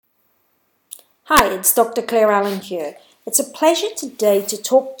Hi, it's Dr. Claire Allen here. It's a pleasure today to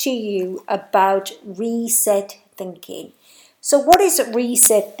talk to you about reset thinking. So what is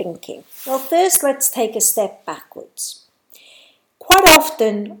reset thinking? Well, first let's take a step backwards. Quite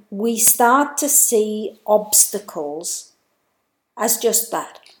often we start to see obstacles as just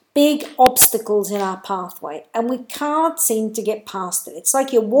that, big obstacles in our pathway, and we can't seem to get past it. It's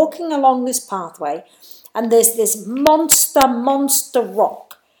like you're walking along this pathway and there's this monster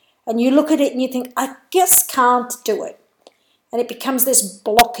rock. And you look at it and you think, I just can't do it. And it becomes this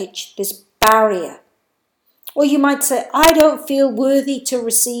blockage, this barrier. Or you might say, I don't feel worthy to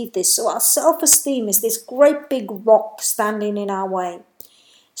receive this. So our self-esteem is this great big rock standing in our way.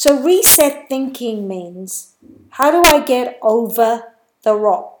 So reset thinking means, how do I get over the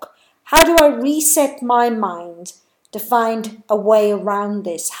rock? How do I reset my mind to find a way around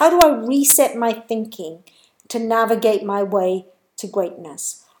this? How do I reset my thinking to navigate my way to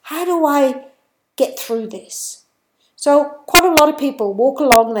greatness? How do I get through this? So quite a lot of people walk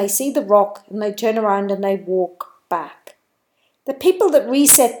along, they see the rock and they turn around and they walk back. The people that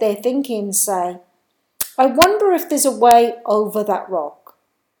reset their thinking say, I wonder if there's a way over that rock.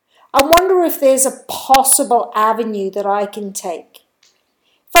 I wonder if there's a possible avenue that I can take.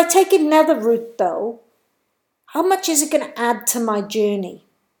 If I take another route though, how much is it going to add to my journey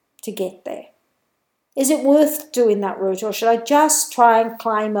to get there? Is it worth doing that route, or should I just try and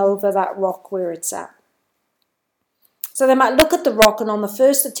climb over that rock where it's at? So they might look at the rock and on the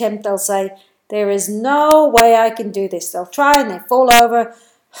first attempt they'll say, there is no way I can do this. They'll try and they fall over.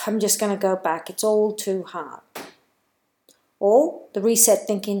 I'm just going to go back. It's all too hard. Or the reset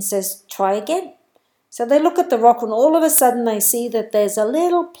thinking says, try again. So they look at the rock and all of a sudden they see that there's a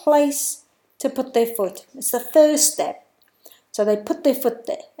little place to put their foot. It's the first step. So they put their foot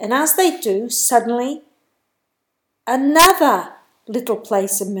there. And as they do, suddenly another little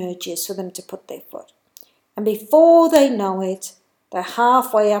place emerges for them to put their foot. And before they know it, they're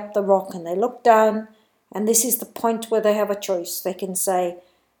halfway up the rock and they look down. And this is the point where they have a choice. They can say,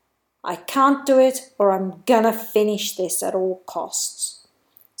 I can't do it, or I'm going to finish this at all costs.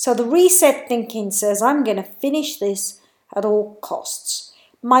 So the reset thinking says, I'm going to finish this at all costs.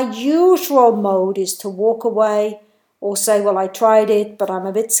 My usual mode is to walk away, or say, well, I tried it, but I'm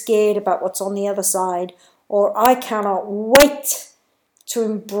a bit scared about what's on the other side, or I cannot wait to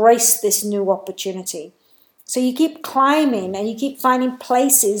embrace this new opportunity. So you keep climbing and you keep finding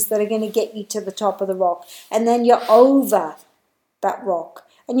places that are going to get you to the top of the rock, and then you're over that rock.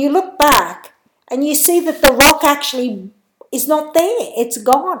 And you look back and you see that the rock actually is not there. It's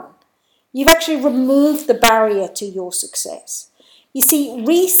gone. You've actually removed the barrier to your success. You see,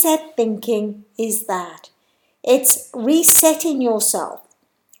 reset thinking is that. It's resetting yourself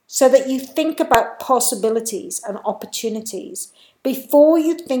so that you think about possibilities and opportunities before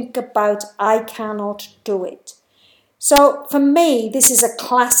you think about, I cannot do it. So for me, this is a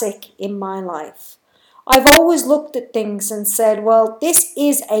classic in my life. I've always looked at things and said, well, this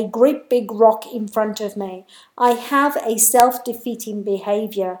is a great big rock in front of me. I have a self-defeating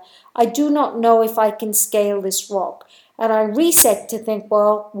behavior. I do not know if I can scale this rock. And I reset to think,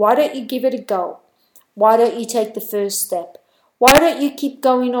 well, why don't you give it a go? Why don't you take the first step? Why don't you keep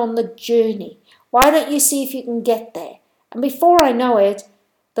going on the journey? Why don't you see if you can get there? And before I know it,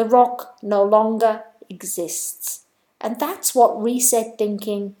 the rock no longer exists. And that's what reset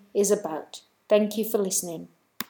thinking is about. Thank you for listening.